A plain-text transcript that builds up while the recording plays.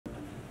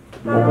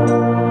Back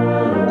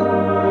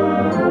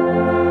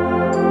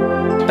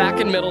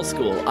in middle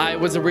school, I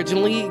was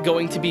originally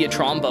going to be a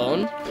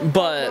trombone,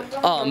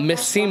 but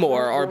Miss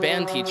Seymour, our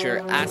band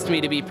teacher, asked me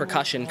to be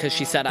percussion because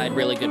she said I had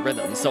really good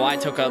rhythm. So I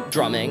took up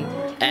drumming,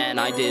 and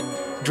I did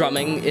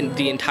drumming in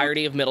the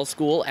entirety of middle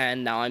school,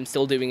 and now I'm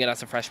still doing it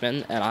as a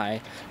freshman, and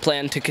I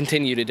plan to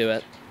continue to do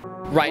it.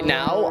 Right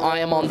now, I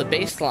am on the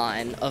bass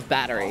line of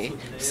Battery,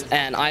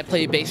 and I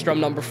play bass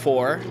drum number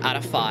 4 out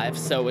of 5,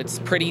 so it's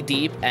pretty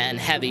deep and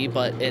heavy,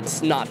 but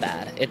it's not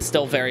bad. It's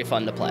still very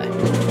fun to play.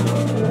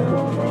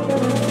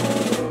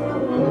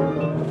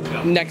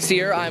 Next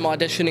year, I'm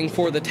auditioning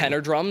for the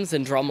tenor drums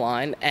and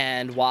drumline,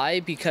 and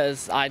why?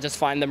 Because I just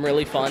find them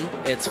really fun.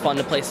 It's fun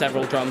to play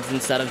several drums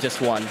instead of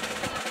just one.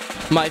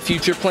 My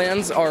future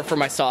plans are for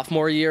my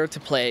sophomore year to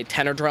play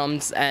tenor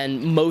drums,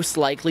 and most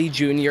likely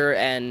junior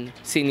and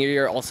senior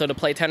year also to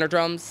play tenor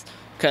drums,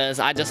 because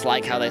I just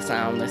like how they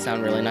sound. They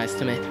sound really nice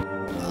to me.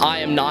 I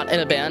am not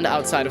in a band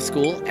outside of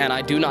school, and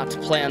I do not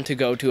plan to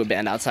go to a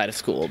band outside of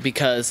school,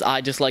 because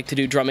I just like to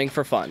do drumming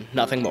for fun,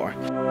 nothing more.